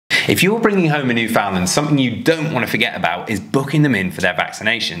If you're bringing home a Newfoundland, something you don't want to forget about is booking them in for their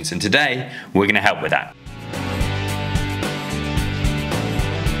vaccinations, and today we're going to help with that.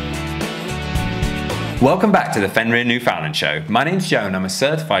 Welcome back to the Fenrir Newfoundland Show. My name's Joe and I'm a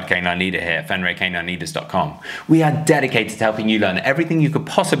certified canine leader here at FenrirCanineLeaders.com. We are dedicated to helping you learn everything you could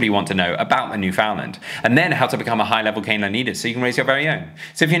possibly want to know about the Newfoundland, and then how to become a high-level canine leader so you can raise your very own.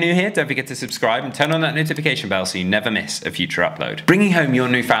 So if you're new here, don't forget to subscribe and turn on that notification bell so you never miss a future upload. Bringing home your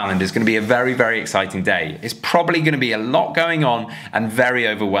Newfoundland is going to be a very, very exciting day. It's probably going to be a lot going on and very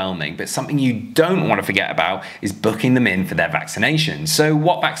overwhelming, but something you don't want to forget about is booking them in for their vaccinations. So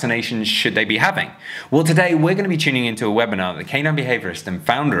what vaccinations should they be having? Well, today we're going to be tuning into a webinar that the canine behaviorist and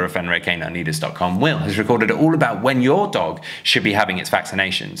founder of FenrirCanineLeaders.com, Will, has recorded all about when your dog should be having its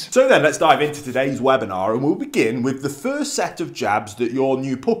vaccinations. So then let's dive into today's webinar, and we'll begin with the first set of jabs that your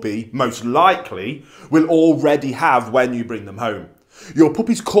new puppy most likely will already have when you bring them home. Your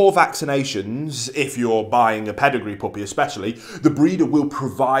puppy's core vaccinations, if you're buying a pedigree puppy especially, the breeder will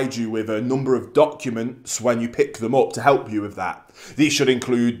provide you with a number of documents when you pick them up to help you with that. These should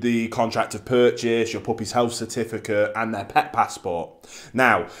include the contract of purchase, your puppy's health certificate and their pet passport.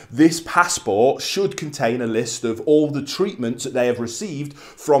 Now, this passport should contain a list of all the treatments that they have received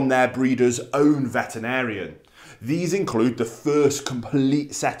from their breeder's own veterinarian. These include the first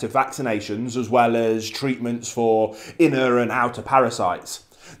complete set of vaccinations as well as treatments for inner and outer parasites.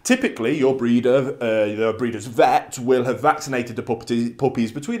 Typically, your breeder's vet will have vaccinated the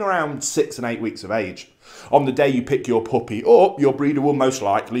puppies between around 6 and 8 weeks of age. On the day you pick your puppy up, your breeder will most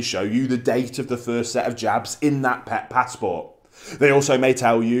likely show you the date of the first set of jabs in that pet passport. They also may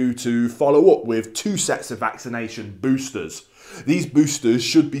tell you to follow up with 2 sets of vaccination boosters. These boosters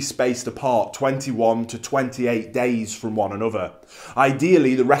should be spaced apart 21 to 28 days from one another.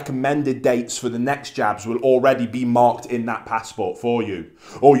 Ideally, the recommended dates for the next jabs will already be marked in that passport for you.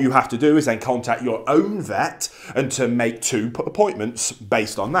 All you have to do is then contact your own vet and to make 2 appointments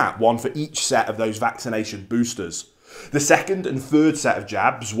based on that, one for each set of those vaccination boosters. The second and third set of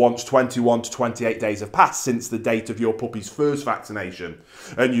jabs once 21 to 28 days have passed since the date of your puppy's first vaccination,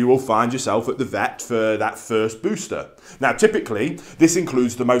 and you will find yourself at the vet for that first booster. Now, typically, this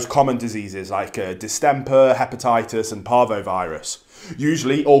includes the most common diseases like distemper, hepatitis and parvovirus.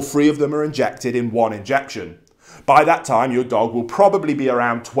 Usually, all 3 of them are injected in one injection. By that time, your dog will probably be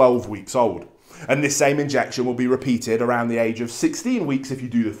around 12 weeks old. And this same injection will be repeated around the age of 16 weeks if you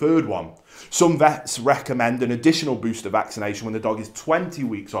do the third one. Some vets recommend an additional booster vaccination when the dog is 20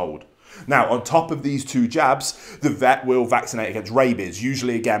 weeks old. Now, on top of these 2 jabs, the vet will vaccinate against rabies,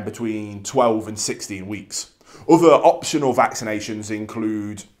 usually again between 12 and 16 weeks. Other optional vaccinations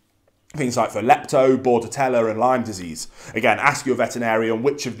include things like for lepto, bordetella and Lyme disease. Again, ask your veterinarian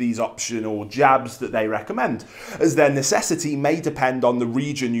which of these optional jabs that they recommend, as their necessity may depend on the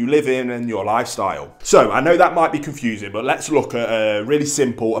region you live in and your lifestyle. So, I know that might be confusing, but let's look at a really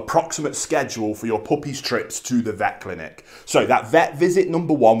simple, approximate schedule for your puppy's trips to the vet clinic. So, that vet visit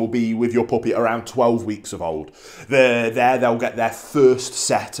number 1 will be with your puppy around 12 weeks of old. They'll get their first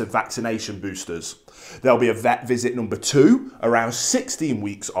set of vaccination boosters. There'll be a vet visit number 2 around 16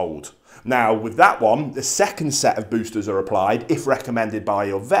 weeks old. Now, with that one, the second set of boosters are applied. If recommended by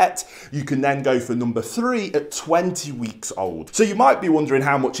your vet, you can then go for number 3 at 20 weeks old. So you might be wondering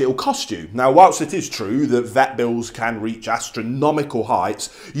how much it'll cost you. Now, whilst it is true that vet bills can reach astronomical heights,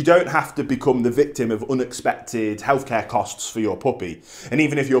 you don't have to become the victim of unexpected healthcare costs for your puppy. And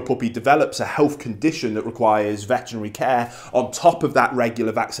even if your puppy develops a health condition that requires veterinary care on top of that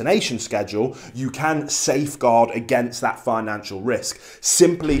regular vaccination schedule, you can safeguard against that financial risk.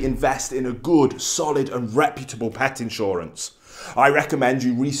 Simply invest in a good, solid and reputable pet insurance. I recommend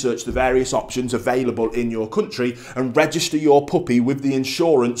you research the various options available in your country and register your puppy with the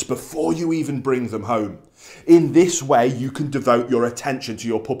insurance before you even bring them home. In this way, you can devote your attention to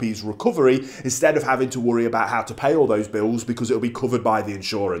your puppy's recovery instead of having to worry about how to pay all those bills because it'll be covered by the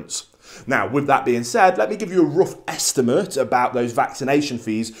insurance. Now, with that being said, let me give you a rough estimate about those vaccination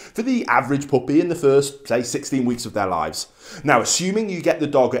fees for the average puppy in the first, say, 16 weeks of their lives. Now, assuming you get the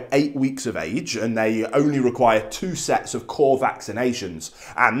dog at 8 weeks of age and they only require 2 sets of core vaccinations,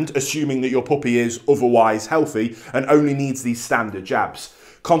 and assuming that your puppy is otherwise healthy and only needs these standard jabs,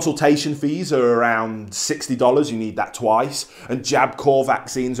 consultation fees are around $60, you need that twice, and jab core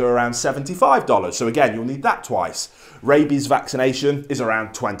vaccines are around $75, so again, you'll need that twice. Rabies vaccination is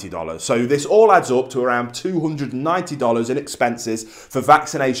around $20. So this all adds up to around $290 in expenses for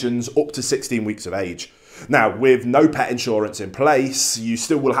vaccinations up to 16 weeks of age. Now, with no pet insurance in place, you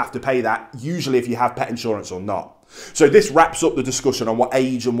still will have to pay that, usually if you have pet insurance or not. So this wraps up the discussion on what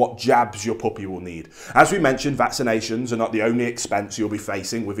age and what jabs your puppy will need. As we mentioned, vaccinations are not the only expense you'll be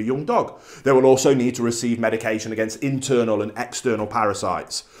facing with a young dog. They will also need to receive medication against internal and external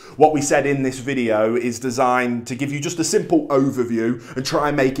parasites. What we said in this video is designed to give you just a simple overview and try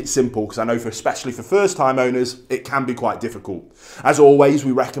and make it simple, because I know especially for first time owners, it can be quite difficult. As always,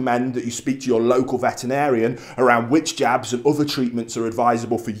 we recommend that you speak to your local veterinarian around which jabs and other treatments are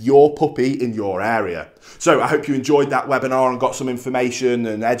advisable for your puppy in your area. So I hope you enjoyed that webinar and got some information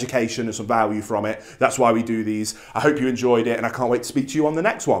and education and some value from it. That's why we do these. I hope you enjoyed it, and I can't wait to speak to you on the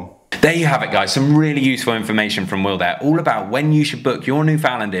next one. There you have it, guys. Some really useful information from Will there, all about when you should book your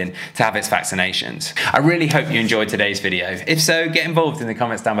Newfoundland in to have its vaccinations. I really hope you enjoyed today's video. If so, get involved in the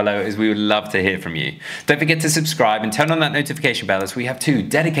comments down below, as we would love to hear from you. Don't forget to subscribe and turn on that notification bell, as we have 2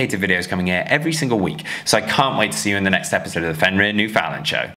 dedicated videos coming here every single week. So I can't wait to see you in the next episode of the Fenrir Newfoundland Show.